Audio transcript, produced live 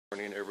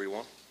Morning,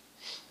 everyone.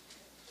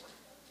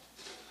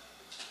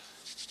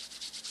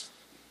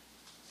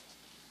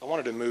 I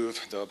wanted to move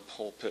the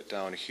pulpit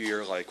down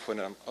here, like when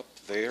I'm up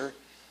there,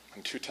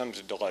 I'm too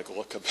tempted to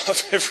look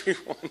above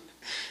everyone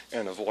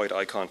and avoid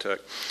eye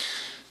contact.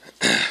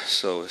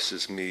 So this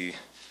is me.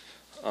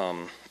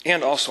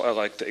 And also I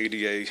like the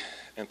ADA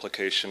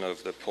implication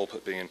of the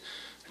pulpit being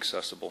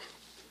accessible.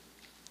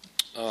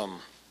 If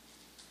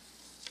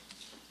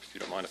you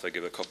don't mind if I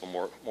give a couple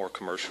more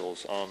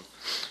commercials.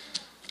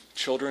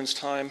 Children's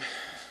time,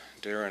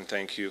 Darren,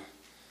 thank you.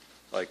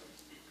 I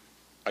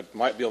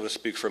might be able to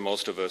speak for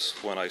most of us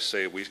when I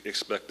say we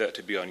expect that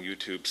to be on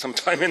YouTube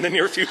sometime in the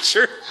near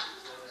future.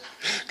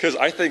 Because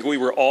I think we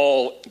were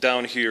all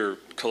down here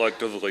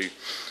collectively.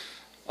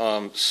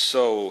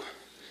 So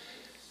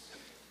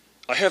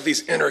I have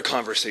these inner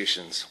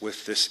conversations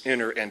with this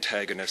inner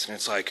antagonist, and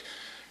it's like,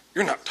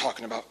 you're not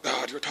talking about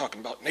God, you're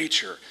talking about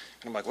nature.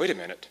 And I'm like, wait a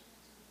minute,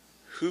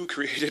 who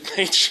created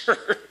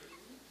nature?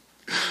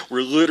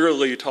 We're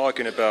literally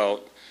talking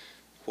about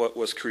what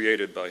was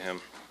created by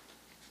him.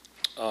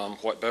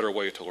 What better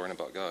way to learn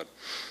about God?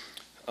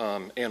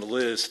 And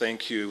Liz,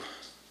 thank you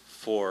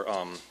for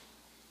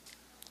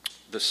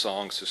the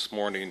songs this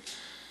morning.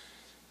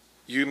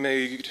 You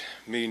made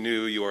me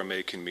new, you are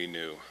making me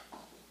new.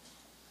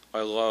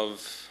 I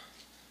love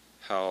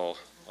how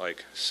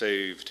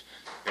saved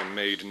and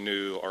made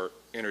new are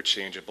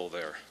interchangeable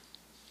there.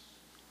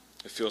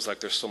 It feels like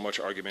there's so much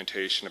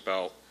argumentation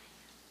about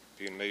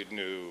being made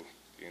new,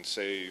 being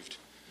saved.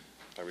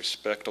 I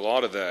respect a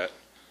lot of that,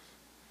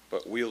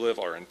 but we live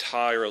our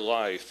entire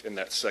life in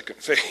that second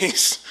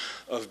phase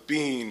of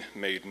being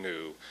made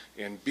new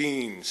and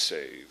being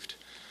saved.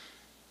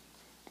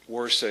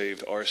 We're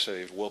saved, are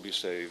saved, will be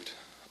saved.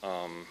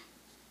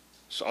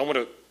 So I want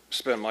to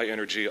spend my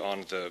energy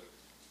on the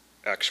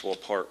actual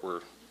part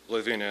we're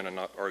living in and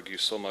not argue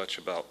so much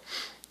about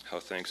how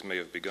things may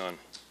have begun,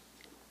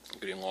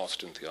 getting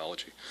lost in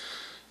theology.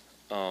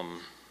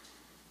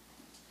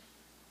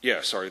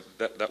 Yeah, sorry,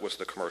 that was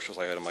the commercials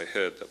I had in my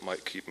head that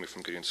might keep me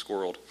from getting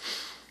squirreled.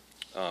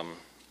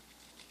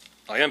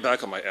 I am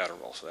back on my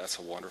Adderall, so that's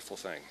a wonderful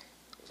thing.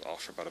 I was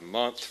off for about a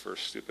month for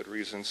stupid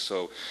reasons,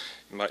 so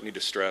you might need to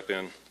strap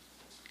in,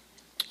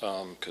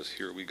 because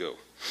here we go.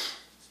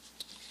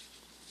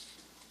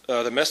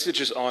 The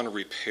message is on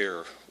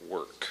repair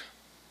work.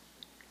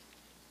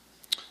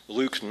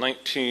 Luke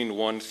 19,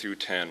 1 through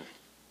 10.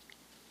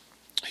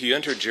 He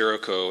entered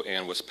Jericho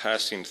and was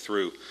passing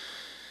through.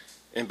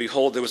 And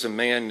behold, there was a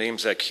man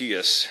named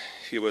Zacchaeus.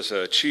 He was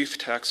a chief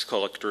tax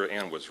collector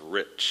and was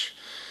rich.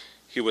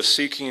 He was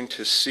seeking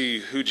to see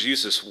who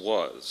Jesus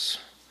was,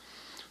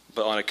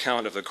 but on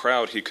account of the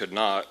crowd he could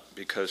not,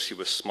 because he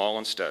was small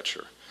in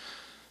stature.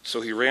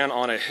 So he ran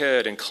on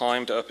ahead and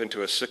climbed up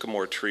into a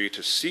sycamore tree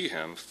to see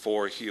him,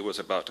 for he was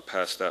about to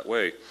pass that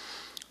way.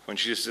 When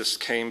Jesus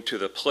came to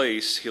the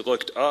place, he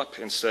looked up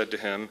and said to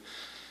him,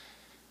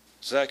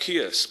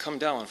 Zacchaeus, come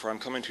down, for I'm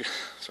coming to you.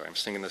 Sorry, I'm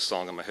singing this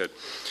song in my head.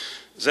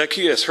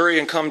 Zacchaeus, hurry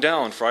and come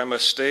down, for I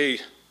must stay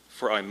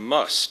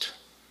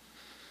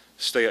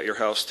at your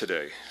house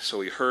today.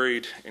 So he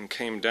hurried and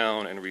came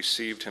down and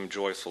received him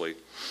joyfully.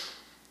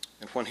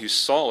 And when he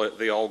saw it,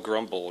 they all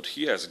grumbled,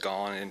 he has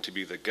gone in to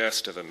be the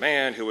guest of a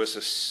man who is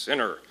a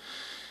sinner.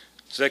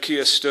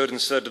 Zacchaeus stood and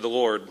said to the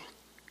Lord,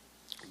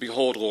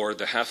 Behold, Lord,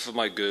 the half of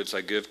my goods I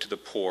give to the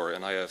poor,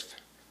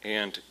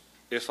 and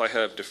if I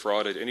have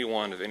defrauded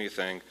anyone of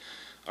anything,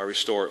 I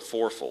restore it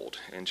fourfold.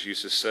 And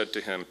Jesus said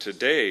to him,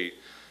 Today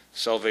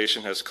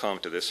salvation has come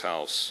to this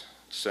house,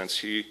 since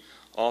he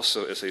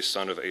also is a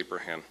son of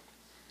Abraham.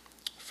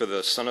 For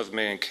the Son of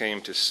Man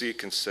came to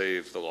seek and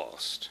save the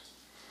lost.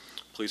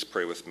 Please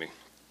pray with me.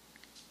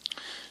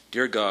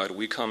 Dear God,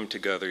 we come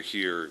together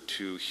here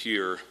to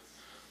hear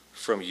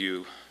from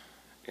you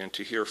and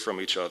to hear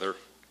from each other,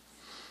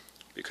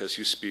 because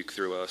you speak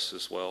through us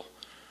as well.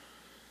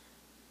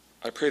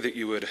 I pray that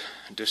you would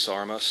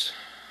disarm us,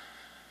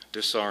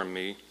 disarm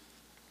me,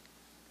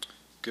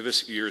 give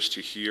us ears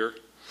to hear,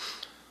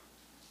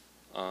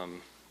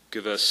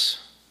 give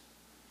us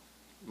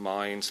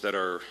minds that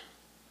are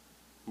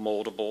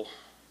moldable,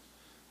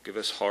 give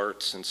us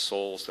hearts and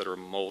souls that are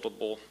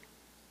moldable.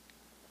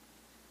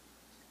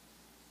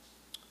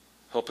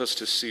 Help us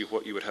to see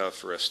what you would have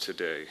for us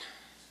today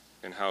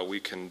and how we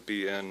can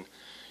be in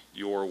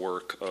your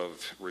work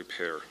of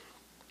repair.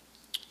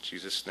 In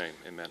Jesus' name,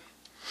 amen.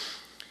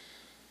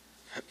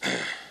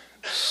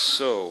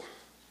 So,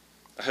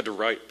 I had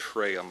to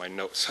pray on my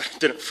notes. I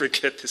didn't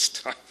forget this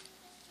time.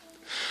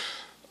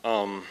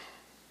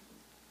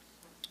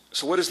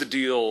 So what is the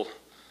deal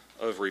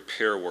of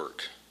repair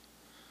work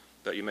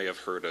that you may have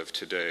heard of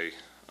today?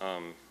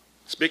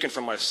 Speaking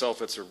from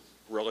myself, it's a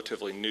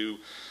relatively new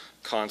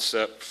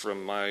concept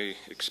from my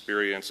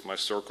experience, my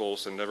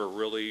circles, and never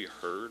really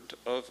heard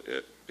of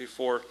it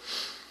before.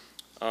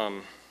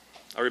 I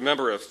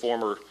remember a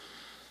former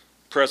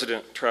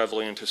president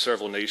traveling to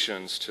several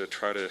nations to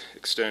try to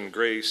extend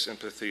grace,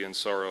 empathy, and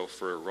sorrow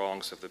for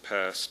wrongs of the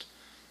past.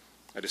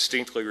 I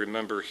distinctly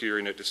remember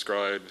hearing it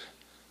described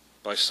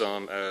by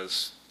some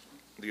as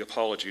the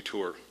apology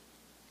tour.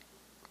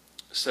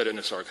 said in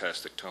a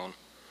sarcastic tone,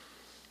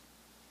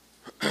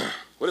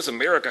 what does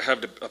America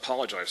have to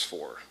apologize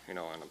for? You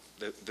know,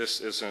 and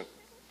this isn't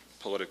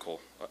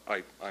political.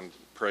 I'm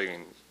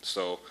praying.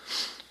 So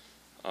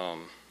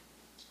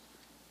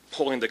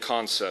pulling the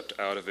concept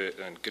out of it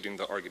and getting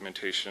the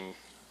argumentation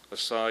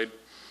aside,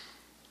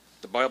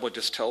 the Bible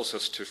just tells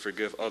us to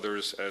forgive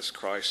others as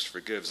Christ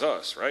forgives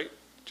us, right?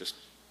 Just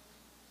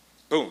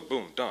boom,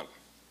 boom, done.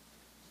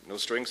 No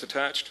strings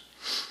attached.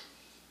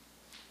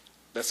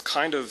 That's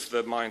kind of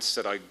the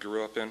mindset I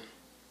grew up in.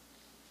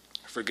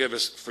 Forgive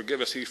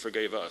us, he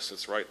forgave us.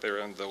 It's right there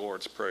in the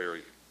Lord's Prayer,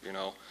 you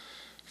know.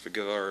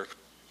 Forgive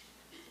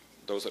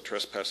those that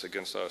trespass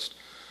against us.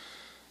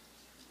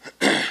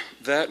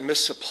 That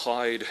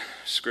misapplied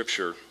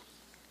scripture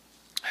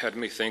had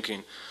me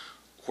thinking,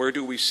 where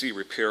do we see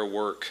repair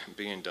work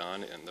being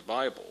done in the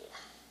Bible?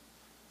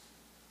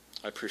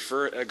 I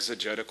prefer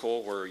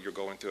exegetical, where you're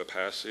going through a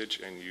passage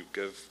and you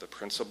give the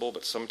principle,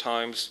 but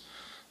sometimes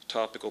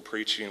topical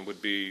preaching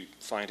would be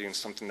finding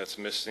something that's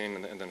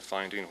missing and then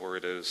finding where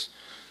it is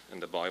in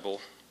the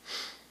Bible.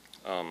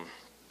 The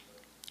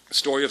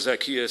story of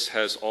Zacchaeus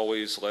has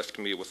always left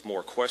me with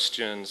more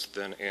questions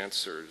than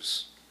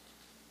answers.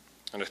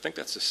 And I think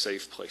that's a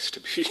safe place to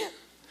be.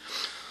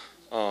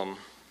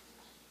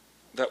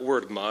 That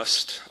word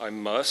must, I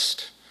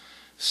must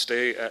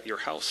stay at your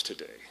house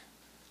today.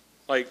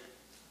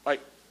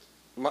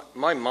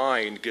 My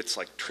mind gets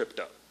like tripped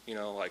up, you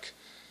know, like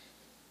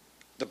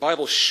the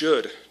Bible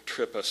should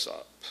trip us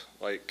up.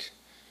 Like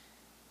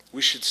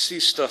we should see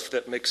stuff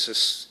that makes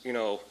us, you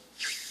know,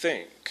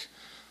 think,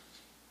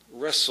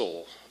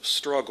 wrestle,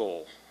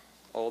 struggle,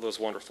 all those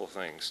wonderful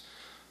things.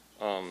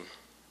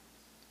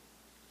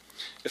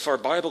 If our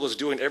Bible is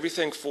doing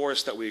everything for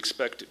us that we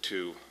expect it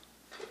to,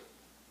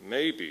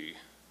 maybe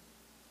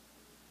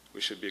we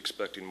should be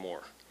expecting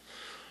more.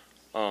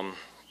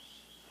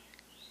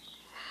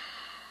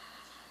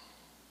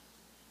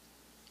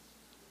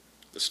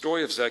 The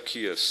story of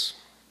Zacchaeus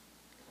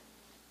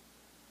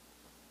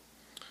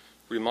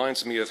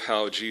reminds me of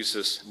how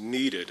Jesus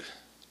needed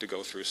to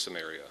go through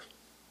Samaria.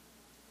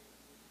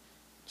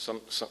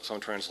 Some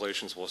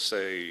translations will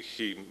say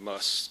he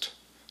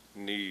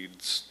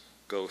needs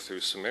go through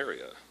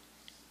Samaria.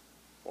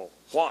 Well,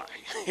 why?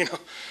 You know,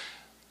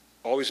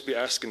 always be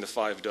asking the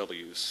 5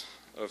 W's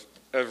of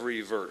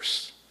every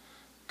verse,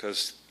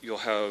 because you'll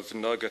have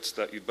nuggets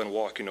that you've been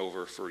walking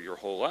over for your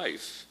whole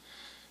life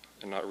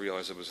and not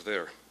realize it was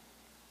there.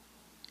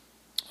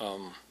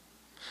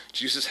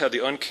 Jesus had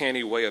the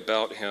uncanny way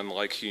about him,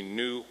 like he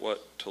knew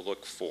what to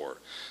look for,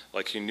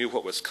 like he knew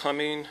what was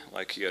coming,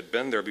 like he had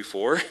been there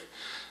before,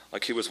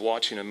 like he was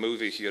watching a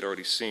movie he had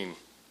already seen.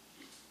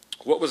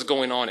 What was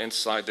going on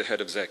inside the head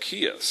of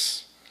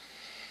Zacchaeus?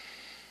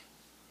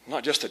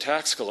 Not just a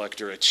tax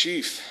collector, a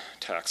chief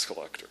tax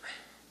collector.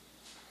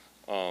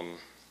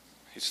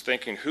 He's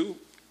thinking, who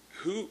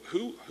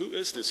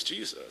is this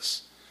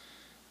Jesus?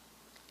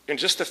 And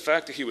just the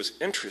fact that he was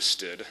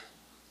interested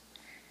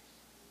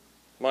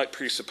might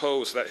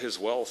presuppose that his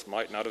wealth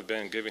might not have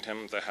been giving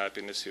him the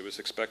happiness he was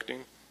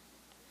expecting.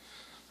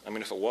 I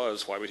mean, if it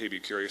was, why would he be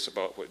curious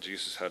about what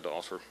Jesus had to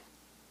offer?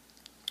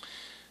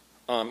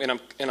 In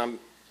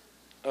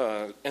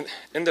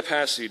the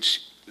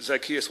passage,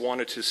 Zacchaeus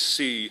wanted to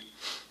see,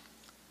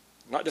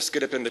 not just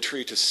get up in the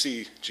tree to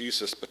see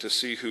Jesus, but to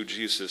see who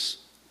Jesus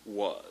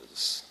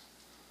was.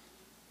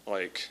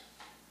 Like,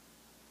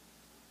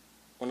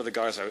 one of the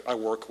guys I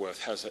work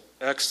with has an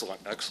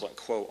excellent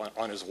quote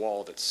on his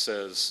wall that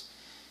says,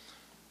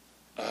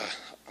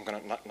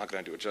 I'm not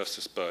going to do it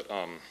justice, but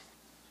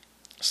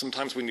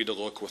sometimes we need to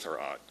look with our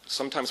eyes.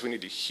 Sometimes we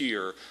need to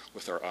hear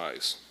with our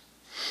eyes.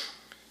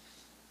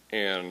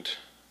 And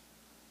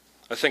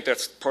I think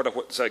that's part of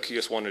what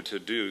Zacchaeus wanted to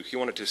do. He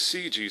wanted to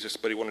see Jesus,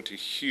 but he wanted to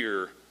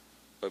hear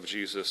of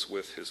Jesus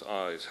with his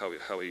eyes,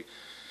 how he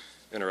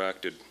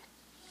interacted.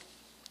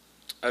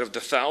 Out of the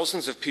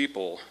thousands of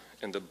people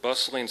in the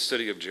bustling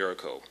city of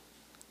Jericho,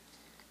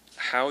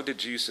 how did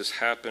Jesus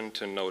happen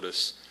to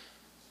notice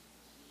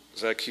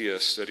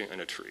Zacchaeus sitting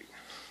in a tree?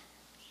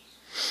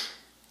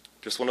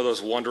 Just one of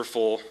those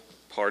wonderful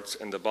parts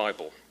in the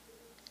Bible.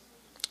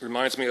 It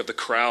reminds me of the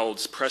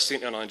crowds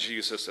pressing in on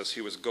Jesus as he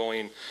was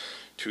going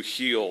to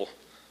heal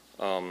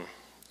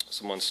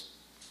someone's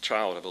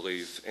child, I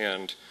believe.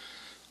 And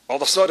all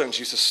of a sudden,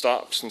 Jesus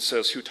stops and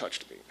says, "Who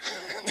touched me?"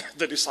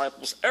 The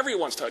disciples,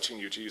 "Everyone's touching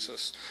you,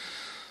 Jesus."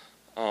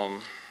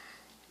 The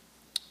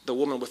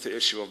woman with the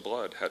issue of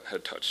blood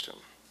had touched him.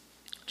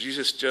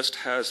 Jesus just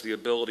has the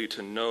ability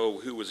to know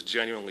who was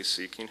genuinely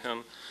seeking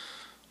him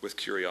with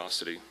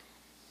curiosity.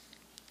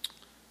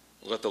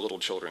 Let the little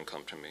children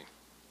come to me.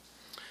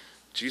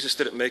 Jesus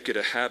didn't make it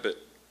a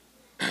habit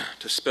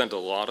to spend a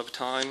lot of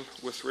time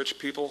with rich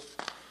people.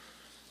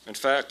 In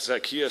fact,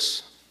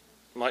 Zacchaeus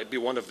might be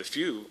one of the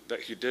few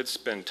that he did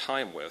spend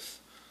time with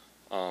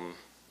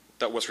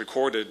that was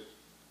recorded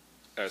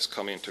as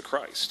coming to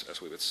Christ,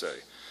 as we would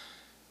say.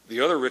 The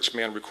other rich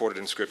man recorded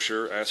in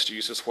Scripture asked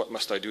Jesus, "What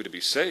must I do to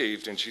be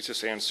saved?" And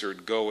Jesus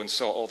answered, "Go and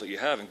sell all that you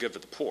have and give to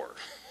the poor."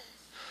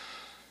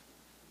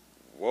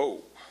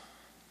 Whoa.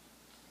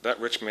 that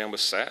rich man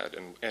was sad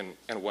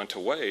and went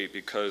away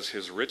because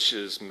his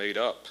riches made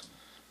up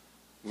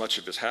much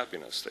of his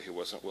happiness that he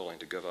wasn't willing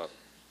to give up.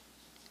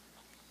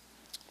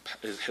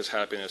 His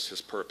happiness,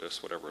 his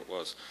purpose, whatever it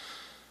was.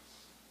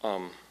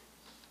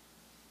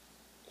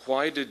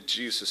 Why did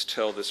Jesus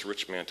tell this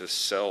rich man to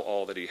sell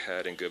all that he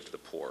had and give to the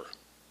poor?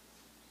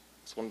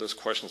 It's one of those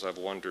questions I've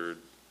wondered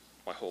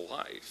my whole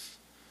life,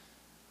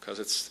 because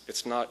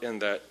it's not in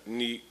that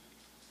neat,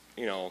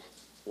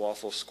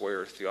 waffle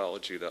square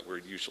theology that we're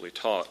usually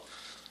taught.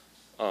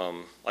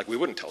 Like we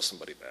wouldn't tell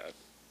somebody that,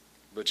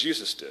 but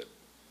Jesus did.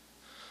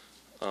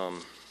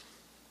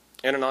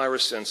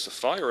 Ananias and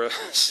Sapphira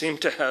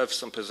seemed to have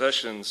some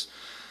possessions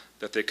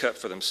that they kept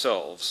for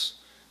themselves,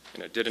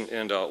 and it didn't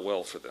end out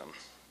well for them.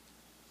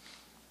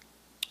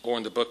 Or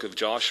in the book of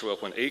Joshua,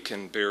 when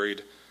Achan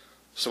buried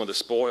some of the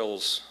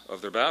spoils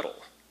of their battle,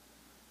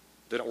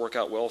 it didn't work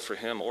out well for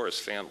him or his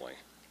family.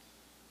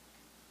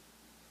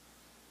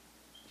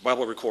 The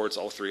Bible records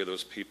all three of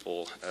those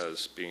people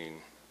as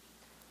being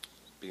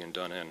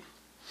done in.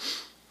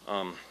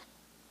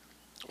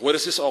 What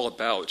is this all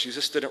about?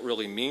 Jesus didn't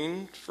really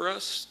mean for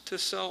us to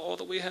sell all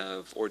that we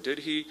have, or did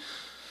he?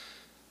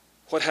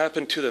 What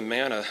happened to the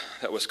manna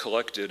that was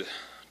collected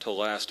to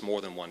last more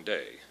than one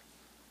day?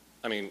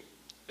 I mean,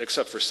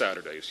 except for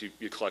Saturdays.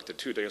 You collected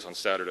 2 days on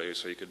Saturday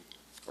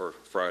or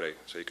Friday,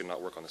 so you could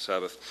not work on the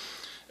Sabbath.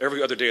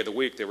 Every other day of the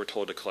week, they were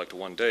told to collect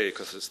 1 day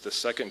because the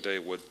second day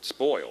would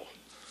spoil.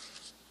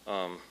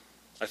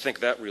 I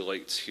think that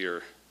relates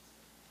here.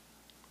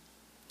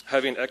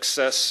 Having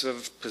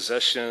excessive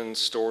possessions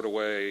stored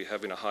away,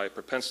 having a high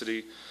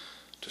propensity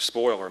to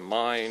spoil our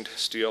mind,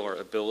 steal our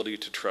ability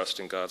to trust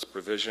in God's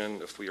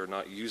provision. If we are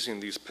not using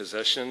these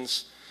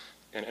possessions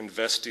and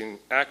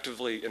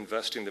actively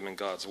investing them in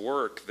God's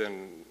work,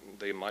 then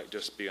they might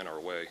just be in our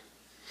way.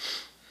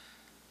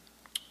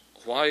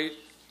 Why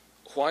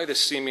the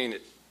seeming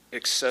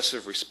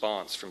excessive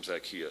response from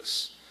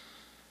Zacchaeus?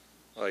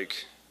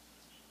 Like,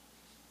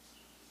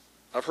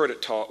 I've heard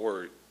it taught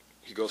where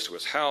he goes to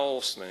his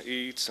house and then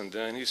eats, and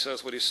then he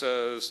says what he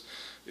says.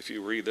 If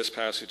you read this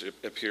passage, it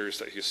appears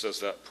that he says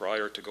that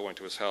prior to going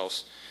to his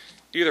house.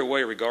 Either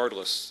way,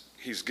 regardless,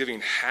 he's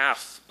giving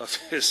half of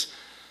his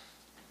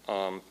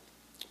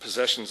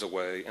possessions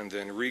away and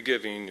then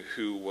re-giving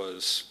who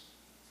was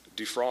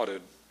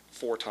defrauded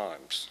 4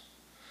 times.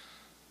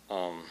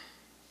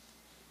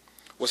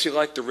 Was he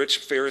like the rich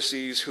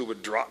Pharisees who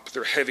would drop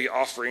their heavy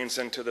offerings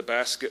into the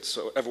basket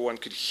so everyone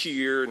could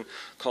hear and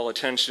call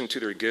attention to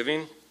their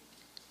giving?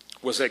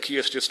 Was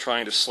Zacchaeus just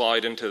trying to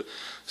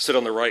sit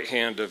on the right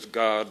hand of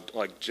God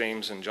like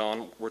James and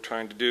John were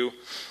trying to do?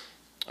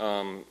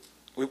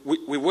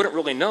 We wouldn't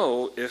really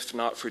know if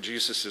not for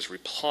Jesus'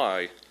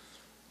 reply,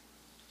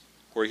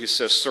 where he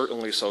says,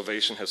 "Certainly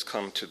salvation has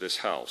come to this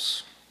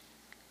house."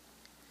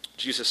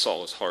 Jesus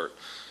saw his heart.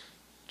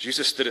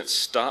 Jesus didn't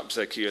stop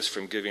Zacchaeus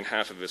from giving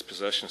half of his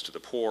possessions to the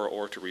poor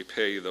or to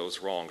repay those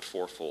wronged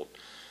fourfold,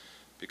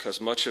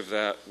 because much of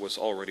that was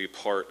already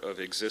part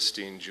of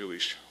existing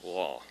Jewish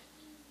law.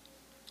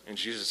 And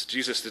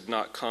Jesus did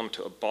not come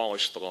to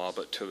abolish the law,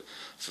 but to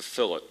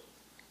fulfill it,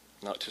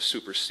 not to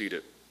supersede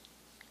it.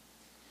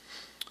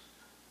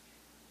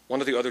 One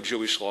of the other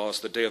Jewish laws,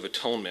 the Day of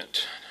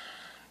Atonement,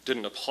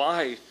 didn't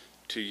apply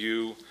to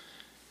you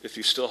if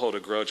you still hold a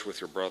grudge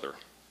with your brother.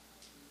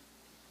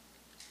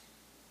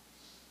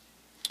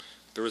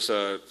 There was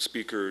a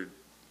speaker,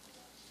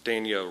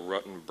 Dania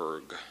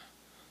Ruttenberg,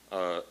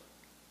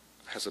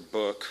 has a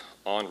book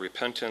on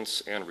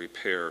repentance and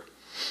repair,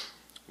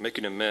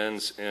 making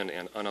amends in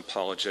an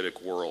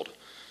unapologetic world.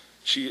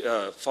 She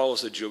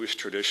follows the Jewish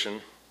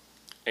tradition,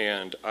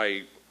 and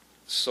I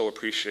so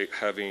appreciate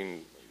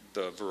having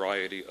the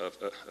variety of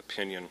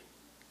opinion.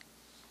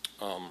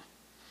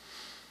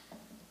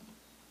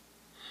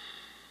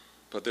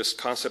 But this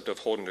concept of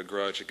holding a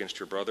grudge against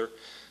your brother,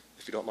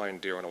 if you don't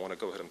mind, Darren, I want to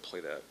go ahead and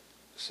play that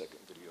second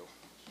video.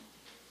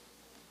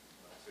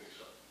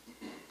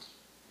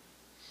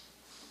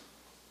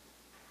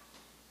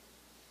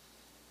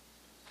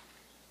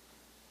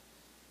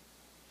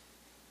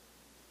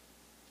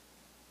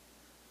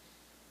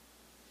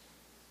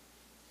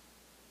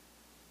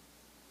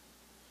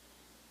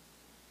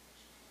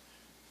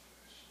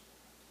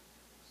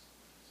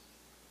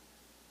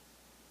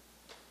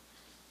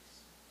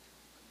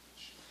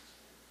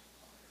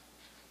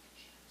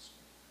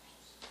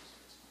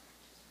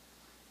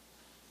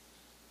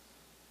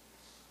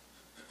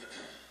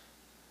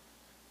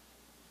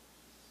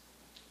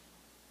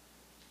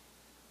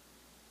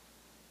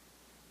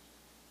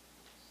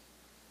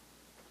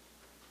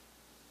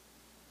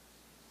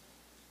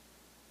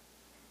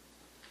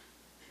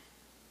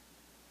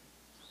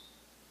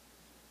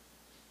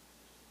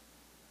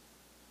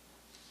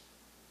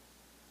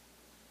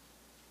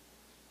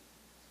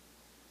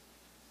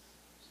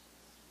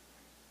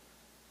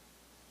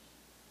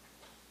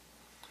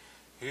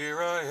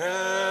 Here I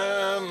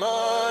am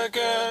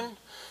again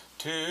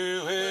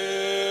to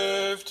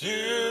lift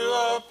you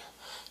up,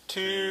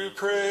 to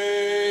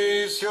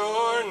praise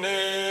your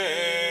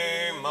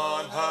name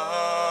on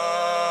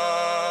high.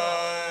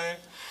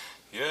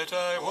 Yes, Yet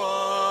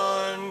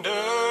I wonder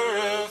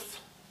if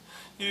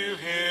you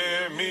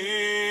hear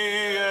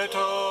me at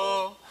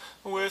all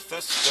with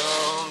the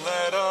stone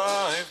that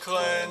I've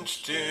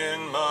clenched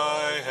in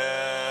my hand.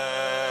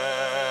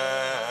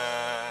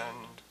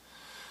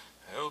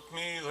 Help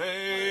me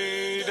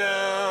lay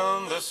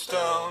down the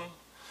stone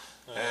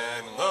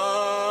and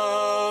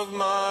love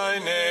my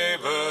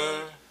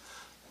neighbor.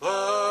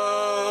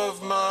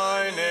 Love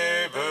my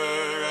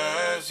neighbor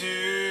as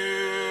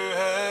you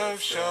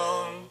have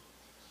shown.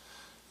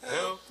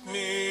 Help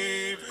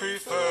me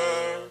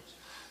prefer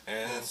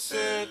and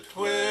sit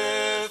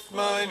with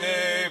my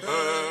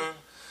neighbor.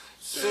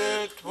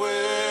 Sit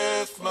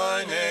with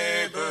my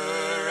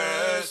neighbor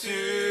as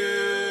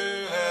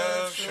you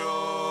have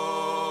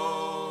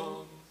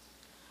shown.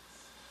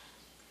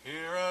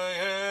 Here I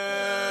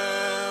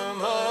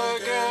am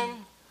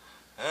again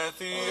at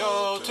the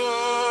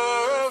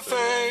altar of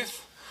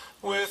faith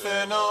with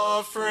an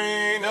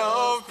offering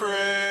of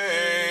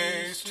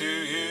praise to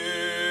you.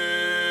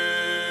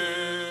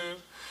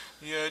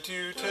 Yet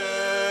you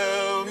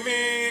tell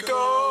me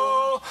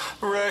go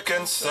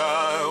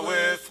reconcile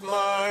with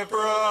my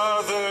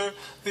brother.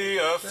 The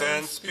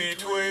offense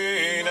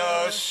between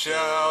us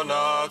shall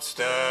not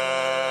stand.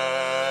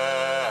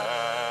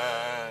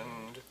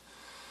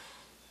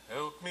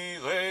 Help me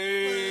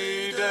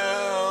lay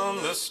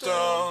down the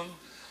stone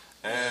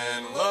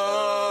and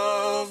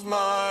love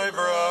my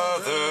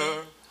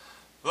brother.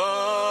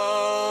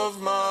 Love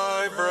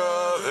my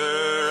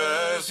brother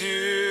as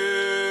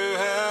you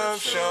have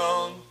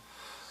shown.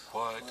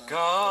 What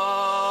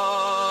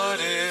God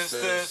is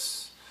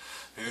this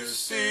who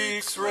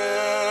seeks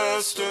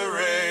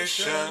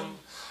restoration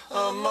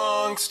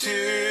amongst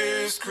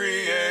his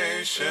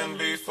creation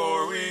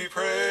before we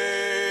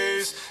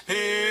praise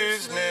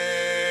his name?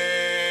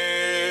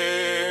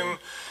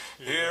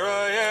 Here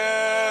I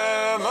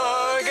am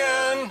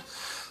again,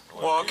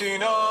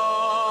 walking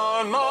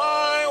on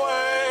my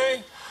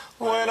way,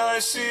 when I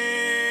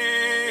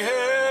see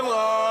him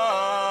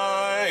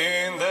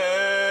lying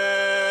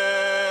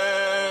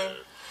there.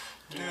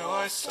 Do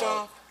I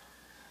stop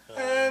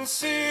and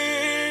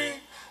see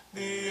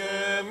the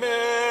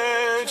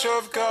image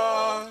of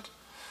God?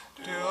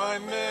 Do I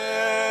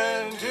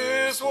mend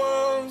his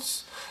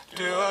wounds?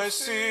 Do I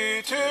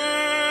see to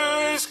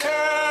his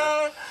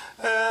care?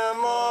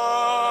 Am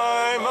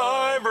I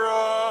my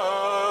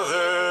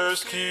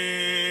brother's keeper?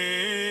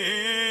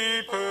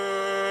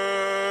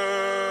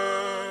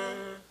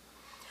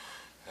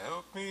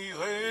 Help me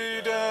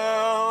lay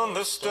down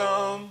the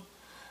stone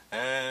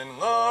and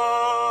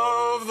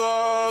love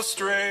the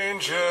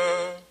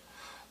stranger.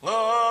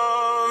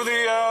 Love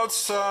the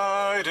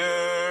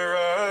outsider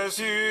as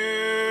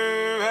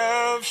you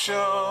have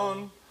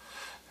shown.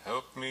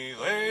 Help me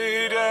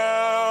lay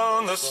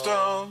down the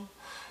stone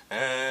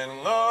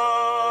and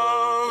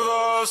love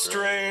the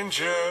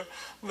stranger.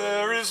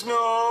 There is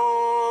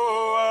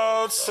no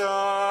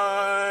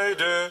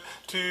outsider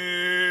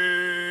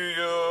to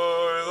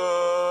your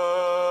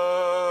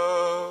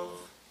love.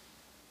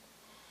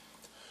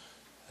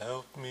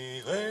 Help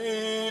me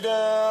lay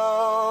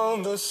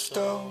down the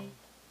stone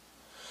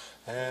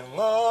and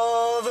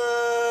love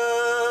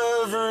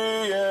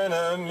every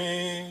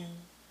enemy.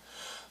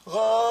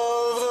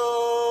 Love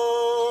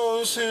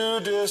those who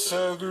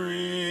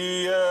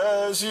disagree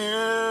as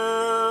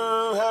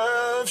you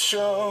have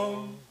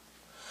shown.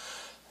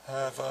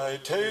 Have I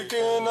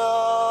taken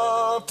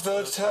up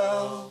the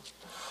towel,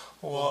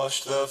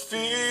 washed the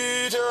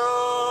feet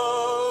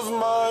of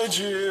my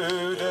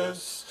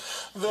Judas?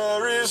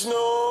 There is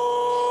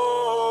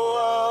no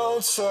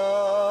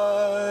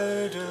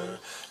outsider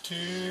to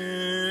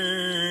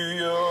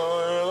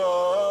your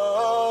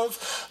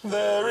love.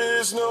 There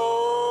is no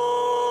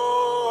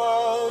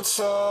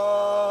outsider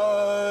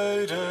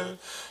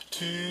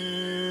to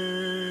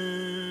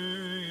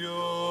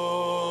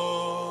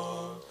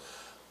your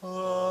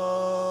love.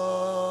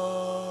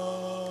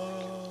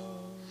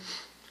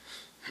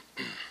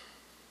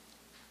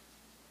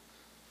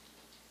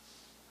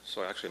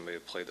 So I actually may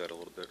have played that a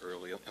little bit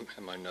early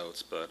in my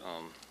notes, but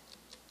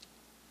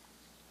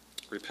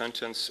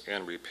Repentance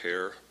and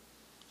Repair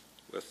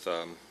with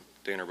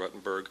Dana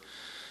Ruttenberg.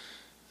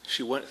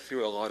 She went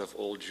through a lot of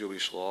old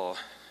Jewish law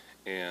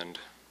and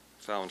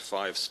found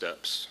 5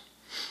 steps.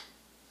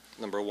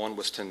 Number 1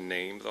 was to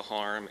name the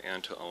harm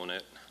and to own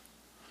it,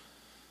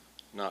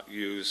 not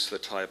use the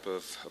type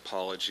of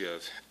apology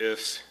of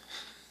if,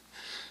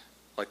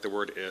 like the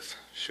word if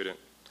shouldn't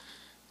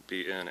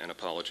be in an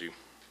apology.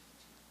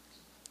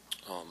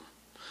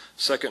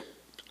 Second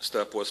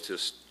step was to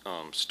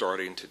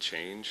starting to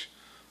change,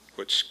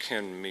 which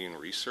can mean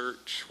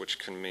research, which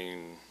can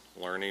mean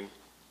learning.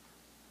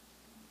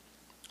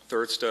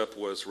 Third step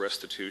was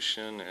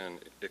restitution and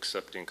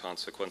accepting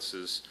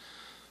consequences.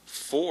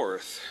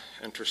 Fourth,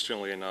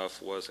 interestingly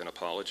enough, was an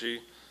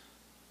apology.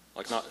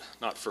 Like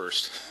not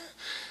first.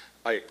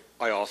 I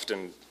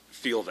often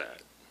feel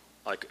that,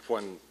 like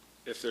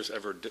if there's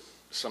ever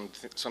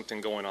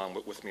something going on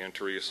with me and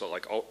Teresa,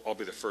 like I'll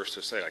be the first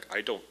to say, like,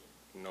 I don't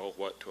know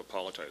what to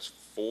apologize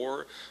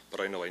for, but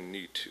I know I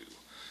need to.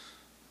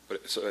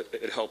 But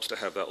it helps to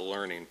have that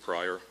learning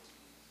prior,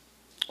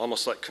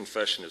 almost like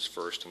confession is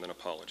first and then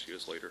apology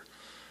is later.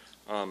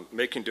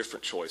 Making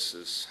different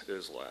choices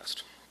is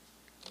last.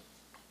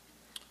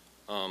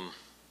 And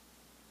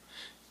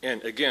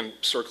again,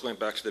 circling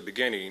back to the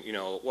beginning,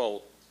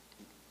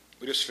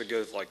 we just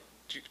forgive like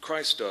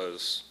Christ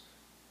does,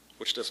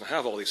 which doesn't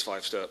have all these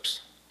 5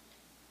 steps.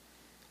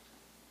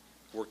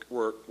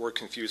 We're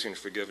confusing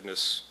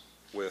forgiveness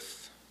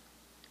with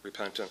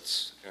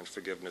repentance and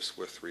forgiveness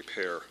with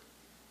repair.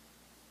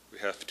 We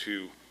have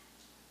to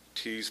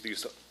tease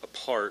these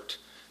apart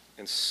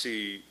and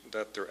see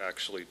that they're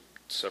actually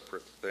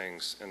separate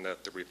things, and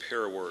that the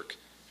repair work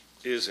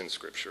is in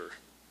Scripture,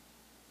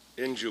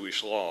 in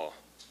Jewish law,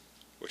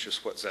 which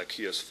is what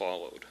Zacchaeus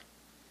followed.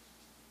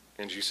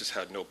 And Jesus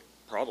had no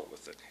problem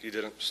with it. He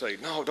didn't say,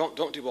 no,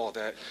 don't do all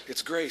that.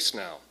 It's grace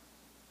now.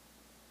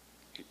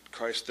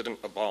 Christ didn't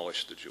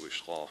abolish the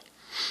Jewish law.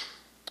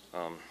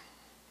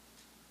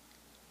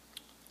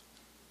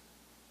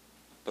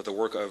 But the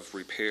work of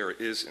repair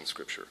is in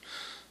Scripture.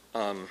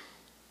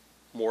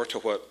 More to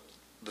what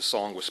the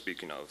song was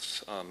speaking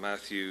of,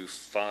 Matthew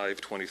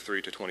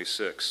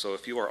 5:23-26. So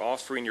if you are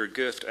offering your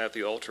gift at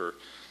the altar,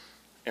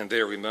 and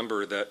there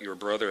remember that your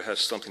brother has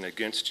something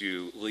against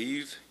you,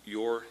 leave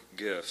your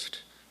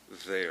gift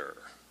there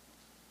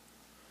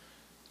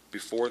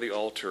before the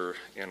altar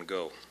and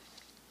go.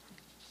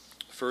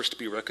 First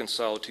be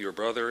reconciled to your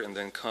brother, and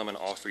then come and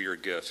offer your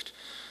gift.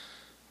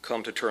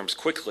 Come to terms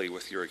quickly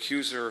with your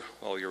accuser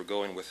while you're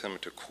going with him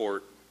to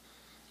court.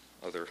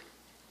 Other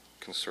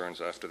concerns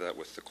after that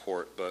with the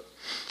court, but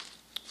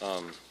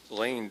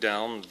laying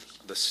down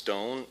the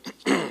stone,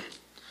 I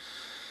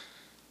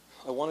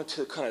wanted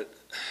to kind of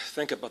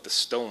think about the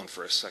stone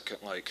for a second.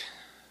 Like,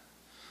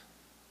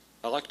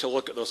 I like to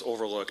look at those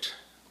overlooked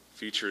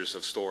features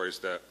of stories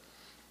that,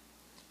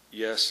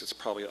 yes, it's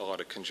probably a lot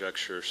of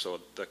conjecture,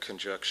 so the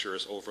conjecture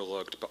is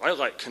overlooked, but I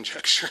like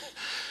conjecture.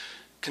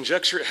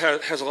 Conjecture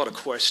has a lot of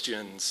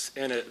questions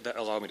in it that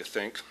allow me to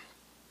think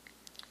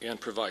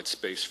and provide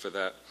space for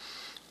that.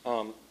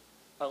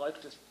 I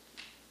like to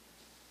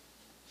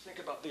think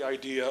about the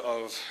idea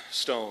of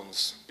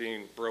stones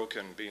being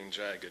broken, being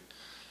jagged.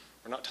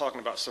 We're not talking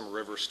about some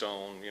river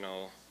stone,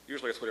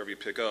 usually it's whatever you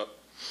pick up.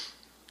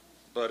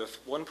 But if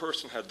one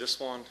person had this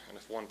one, and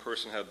if one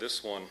person had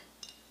this one,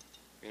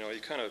 you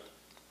kind of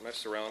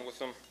mess around with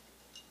them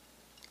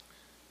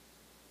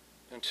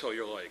until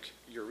you're like,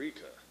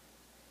 eureka.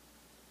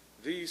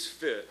 These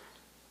fit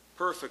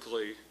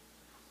perfectly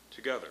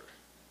together.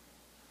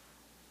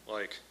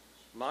 Like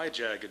my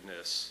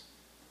jaggedness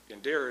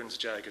and Darren's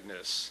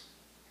jaggedness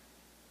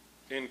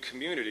in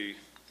community,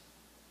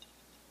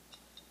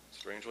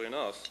 strangely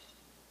enough,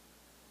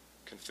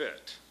 can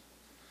fit.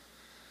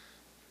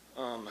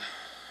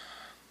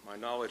 My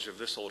knowledge of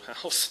this old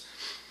house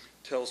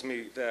tells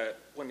me that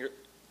when your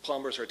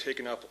plumbers are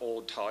taking up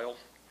old tile,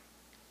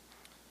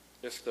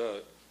 if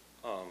the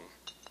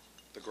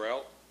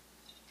grout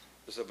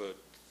is of a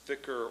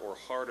thicker or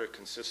harder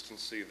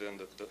consistency than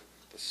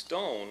the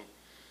stone,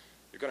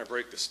 you're going to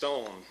break the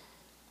stone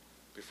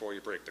before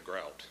you break the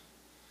grout.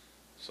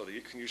 So that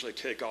you can usually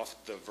take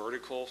off the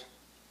vertical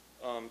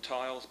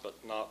tiles, but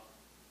not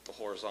the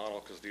horizontal,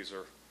 because these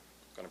are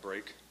going to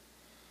break.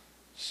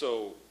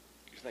 So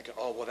you're thinking,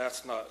 oh, well,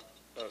 that's not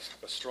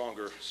a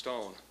stronger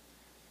stone.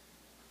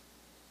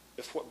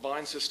 If what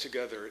binds us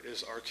together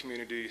is our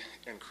community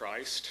in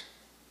Christ,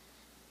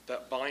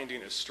 that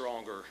binding is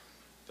stronger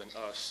than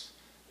us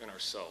in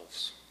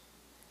ourselves.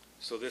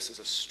 So this is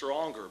a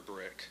stronger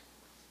brick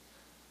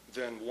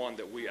than one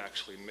that we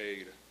actually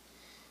made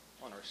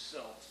on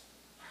ourselves.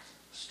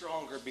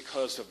 Stronger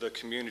because of the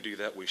community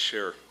that we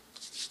share.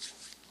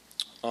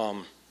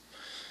 I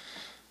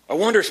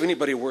wonder if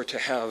anybody were to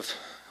have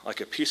like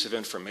a piece of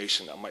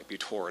information that might be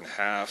torn in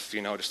half,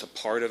 just a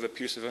part of a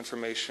piece of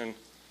information.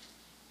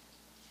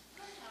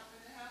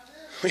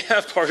 We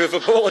have part of a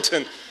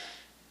bulletin.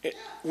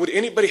 Would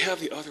anybody have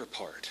the other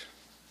part?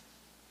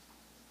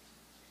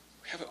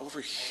 We have it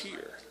over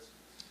here.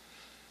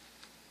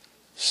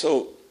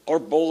 So our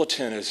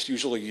bulletin is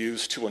usually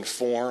used to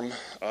inform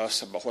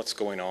us about what's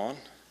going on.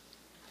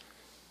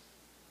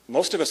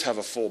 Most of us have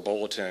a full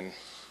bulletin.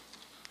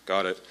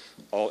 Got it.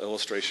 All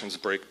illustrations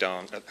break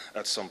down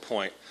at some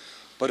point.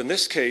 But in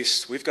this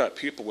case, we've got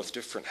people with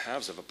different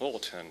halves of a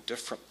bulletin,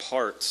 different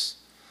parts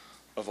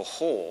of a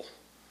whole,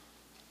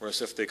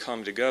 whereas if they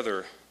come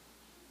together,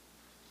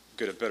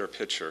 get a better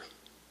picture.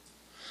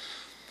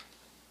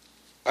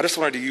 I just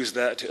wanted to use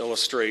that to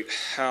illustrate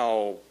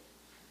how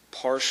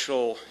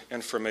partial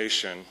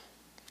information,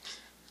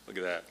 look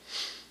at that,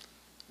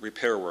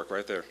 repair work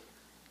right there.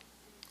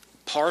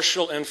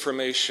 Partial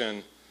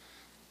information,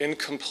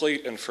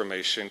 incomplete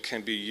information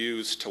can be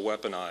used to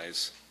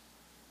weaponize,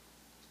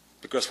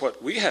 because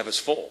what we have is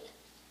full.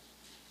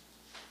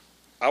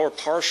 Our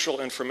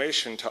partial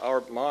information to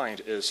our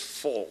mind is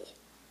full.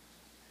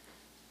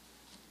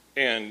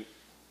 And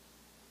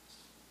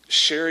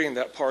sharing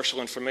that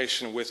partial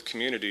information with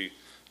community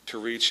to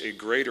reach a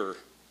greater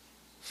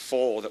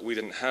full that we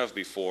didn't have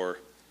before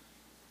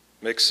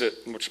makes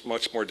it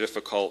much more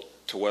difficult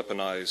to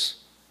weaponize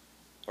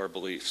our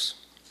beliefs.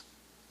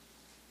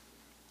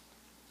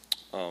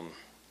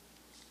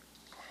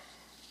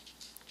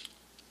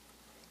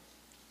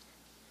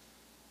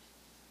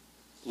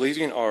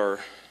 Leaving our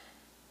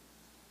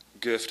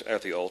gift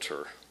at the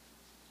altar.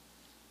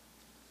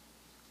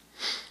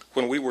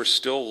 When we were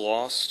still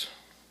lost,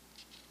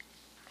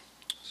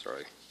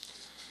 I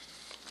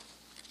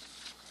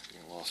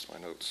lost my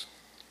notes.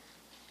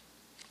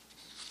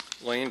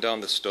 Laying down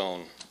the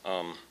stone.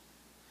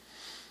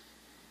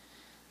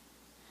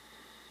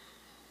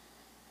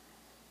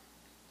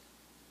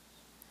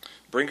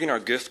 Bringing our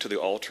gift to the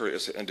altar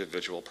is an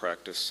individual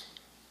practice.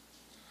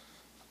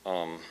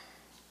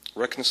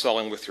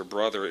 Reconciling with your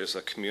brother is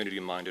a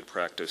community-minded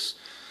practice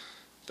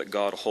that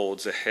God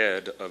holds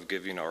ahead of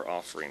giving our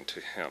offering to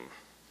him.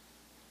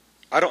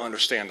 I don't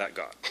understand that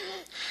God.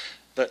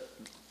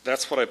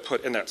 That's what I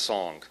put in that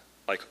song.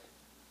 Like,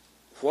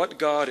 what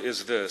God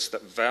is this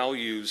that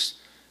values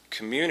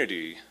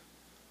community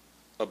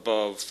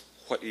above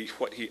what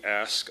he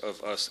asks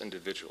of us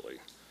individually?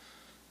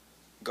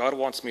 God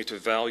wants me to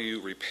value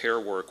repair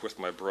work with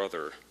my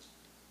brother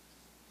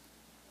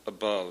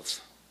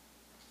above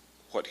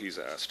what he's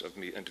asked of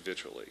me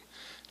individually.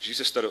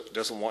 Jesus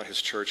doesn't want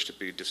his church to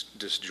be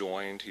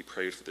disjoined. He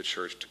prayed for the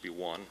church to be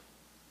one.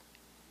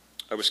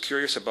 I was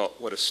curious about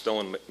what a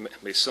stone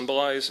may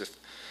symbolize. If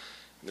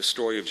in the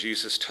story of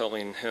Jesus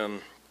telling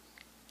him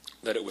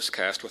that it was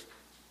cast with,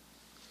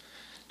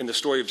 in the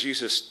story of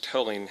Jesus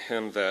telling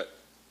him that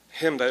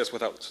is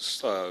without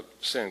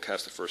sin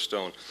cast the first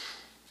stone,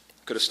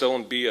 could a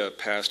stone be a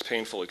past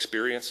painful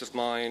experience of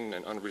mine,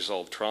 an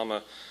unresolved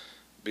trauma?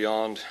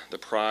 Beyond the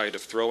pride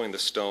of throwing the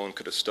stone,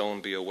 could a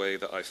stone be a way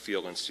that I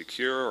feel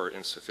insecure or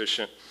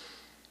insufficient?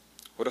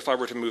 What if I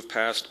were to move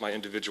past my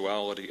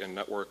individuality and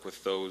network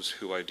with those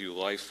who I do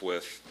life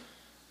with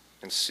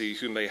and see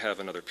who may have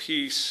another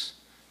piece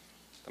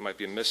that might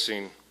be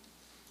missing,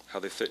 how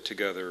they fit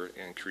together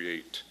and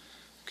create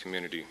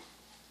community?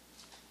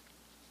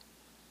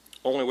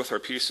 Only with our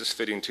pieces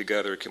fitting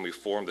together can we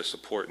form the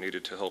support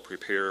needed to help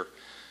repair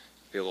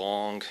a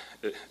long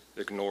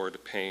ignored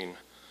pain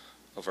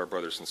of our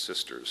brothers and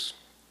sisters.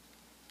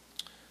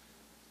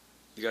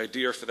 The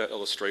idea for that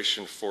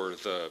illustration for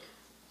the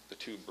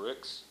two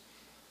bricks,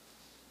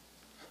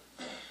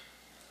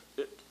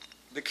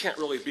 they can't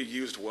really be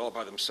used well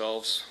by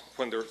themselves.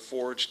 When they're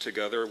forged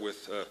together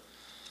with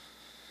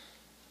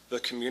the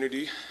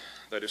community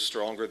that is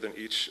stronger than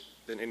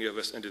any of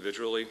us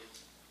individually,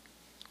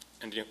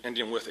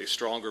 ending with a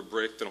stronger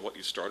brick than what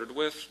you started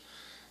with,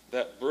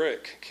 that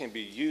brick can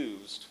be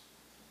used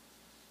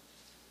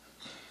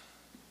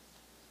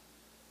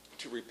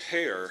to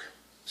repair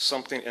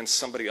something in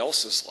somebody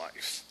else's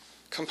life,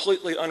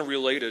 completely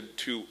unrelated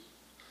to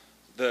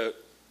the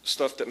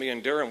stuff that me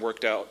and Darren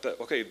worked out, that,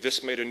 okay,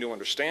 this made a new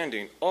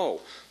understanding. Oh,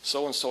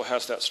 so-and-so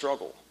has that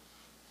struggle.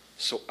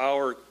 So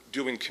our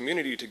doing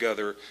community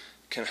together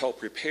can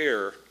help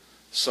repair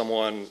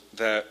someone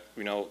that,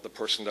 the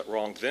person that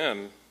wronged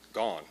them,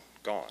 gone.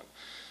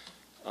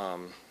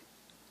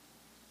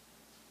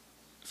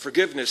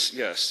 Forgiveness,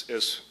 yes,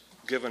 is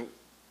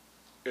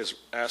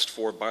asked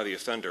for by the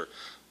offender.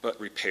 But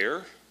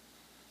repair,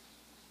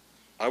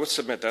 I would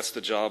submit that's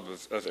the job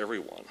of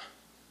everyone,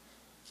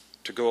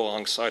 to go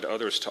alongside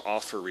others to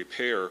offer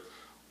repair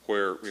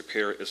where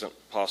repair isn't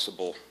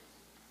possible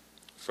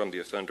from the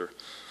offender.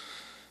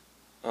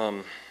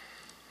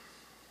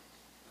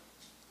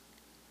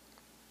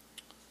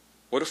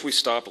 What if we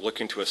stopped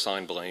looking to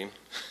assign blame?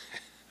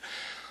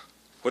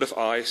 What if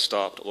I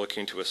stopped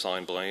looking to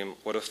assign blame?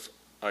 What if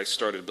I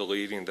started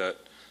believing that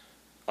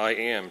I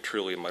am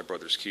truly my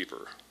brother's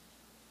keeper?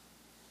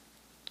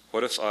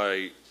 What if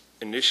I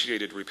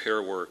initiated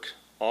repair work,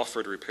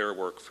 offered repair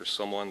work for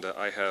someone that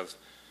I have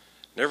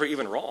never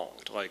even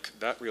wronged? Like,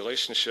 that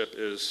relationship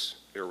is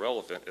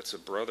irrelevant. It's a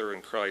brother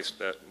in Christ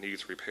that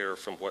needs repair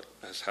from what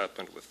has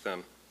happened with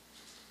them.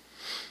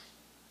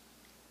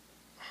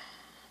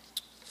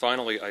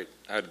 Finally, I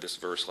added this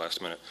verse last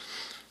minute.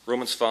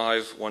 Romans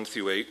 5,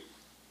 1-8.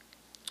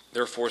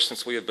 Therefore,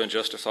 since we have been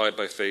justified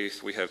by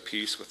faith, we have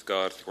peace with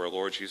God through our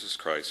Lord Jesus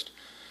Christ.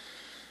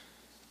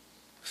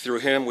 Through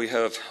him we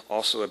have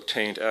also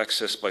obtained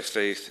access by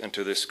faith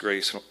into this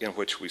grace in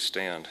which we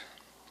stand.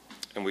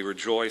 And we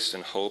rejoice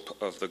in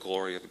hope of the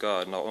glory of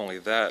God. Not only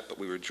that, but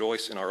we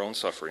rejoice in our own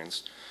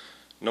sufferings,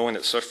 knowing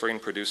that suffering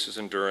produces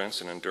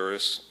endurance, and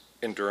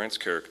endurance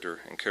character,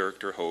 and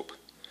character hope.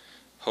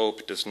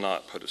 Hope does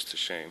not put us to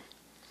shame,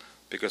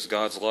 because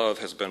God's love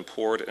has been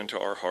poured into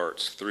our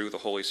hearts through the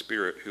Holy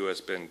Spirit who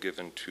has been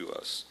given to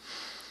us.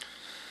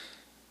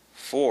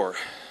 For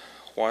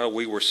while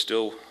we were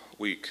still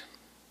weak,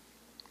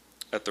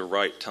 at the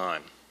right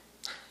time,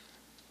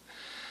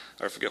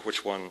 I forget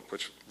which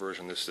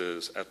version this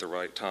is, at the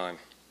right time,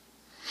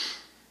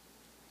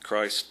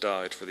 Christ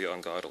died for the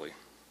ungodly.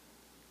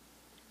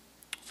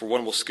 For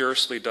one will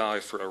scarcely die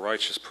for a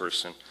righteous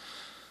person,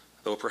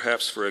 though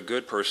perhaps for a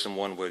good person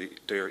one would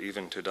dare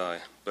even to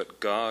die.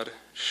 But God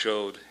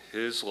showed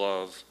his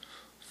love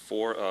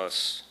for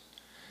us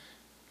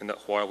and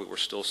that while we were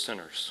still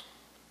sinners,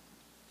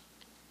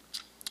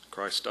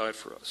 Christ died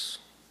for us.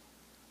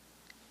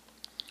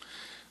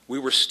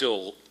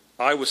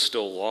 I was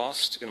still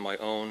lost in my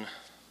own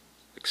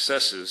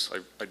excesses.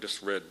 I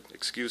just read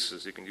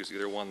excuses. You can use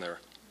either one there.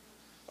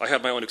 I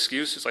had my own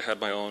excuses. I had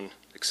my own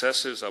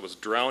excesses. I was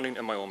drowning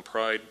in my own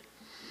pride,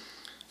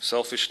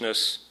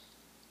 selfishness.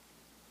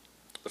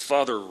 The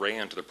father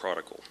ran to the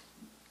prodigal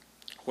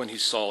when he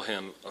saw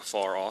him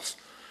afar off.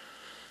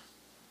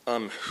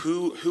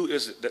 Who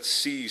is it that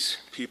sees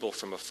people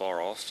from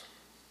afar off?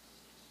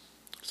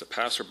 Does a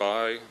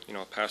passerby,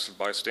 a passive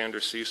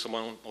bystander see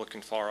someone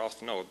looking far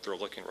off? No, they're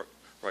looking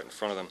right in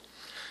front of them.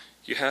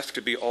 You have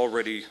to be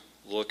already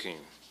looking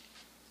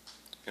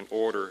in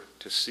order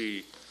to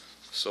see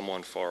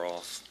someone far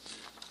off.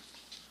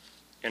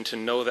 And to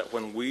know that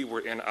when we were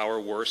in our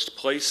worst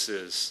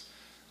places,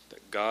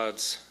 that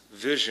God's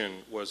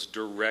vision was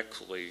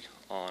directly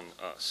on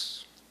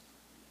us.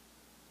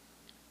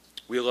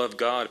 We love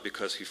God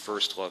because he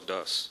first loved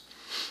us.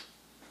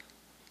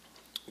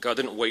 God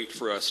didn't wait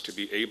for us to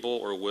be able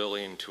or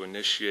willing to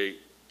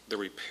initiate the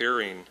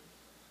repairing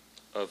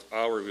of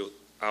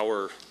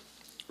our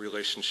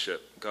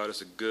relationship. God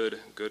is a good,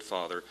 good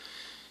Father.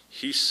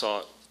 He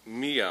sought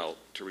me out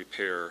to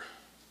repair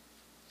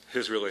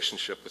his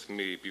relationship with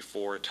me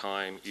before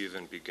time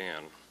even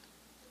began.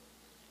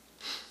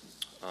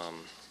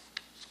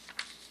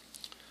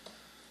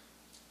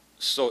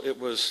 So it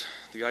was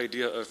the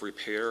idea of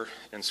repair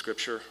in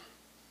Scripture,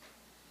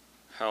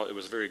 how it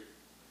was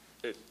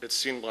it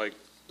seemed like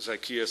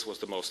Zacchaeus was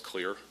the most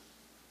clear,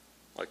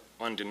 like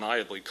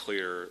undeniably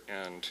clear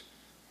and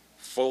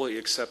fully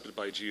accepted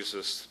by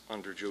Jesus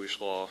under Jewish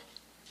law.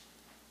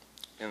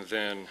 And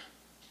then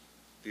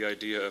the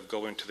idea of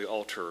going to the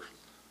altar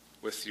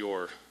with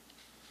your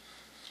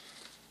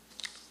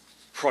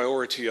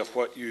priority of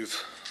what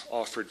you've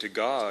offered to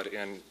God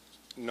and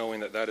knowing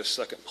that that is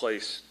second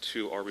place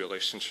to our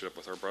relationship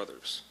with our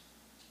brothers.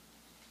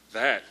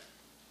 That,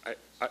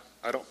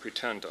 I don't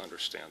pretend to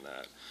understand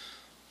that.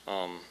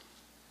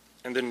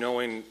 And then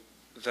knowing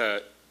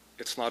that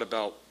it's not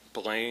about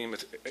blame,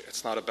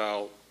 it's not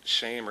about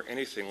shame or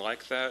anything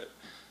like that.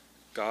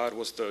 God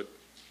was the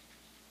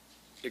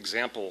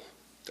example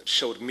that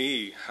showed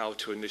me how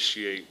to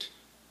initiate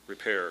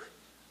repair.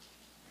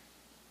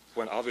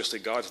 When obviously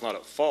God's not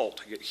at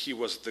fault, yet he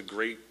was the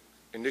great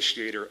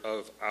initiator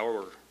of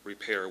our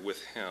repair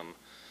with him.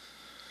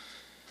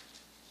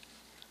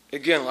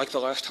 Again, like the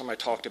last time I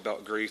talked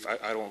about grief,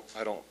 I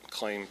don't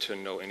claim to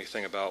know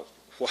anything about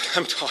what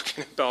I'm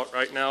talking about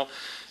right now,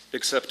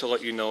 except to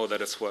let you know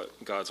that it's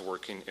what God's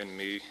working in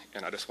me,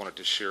 and I just wanted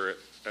to share it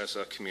as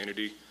a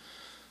community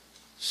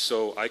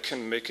so I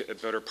can make it a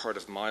better part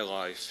of my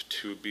life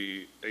to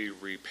be a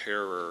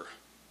repairer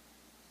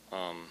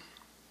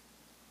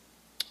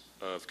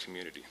of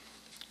community.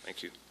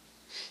 Thank you.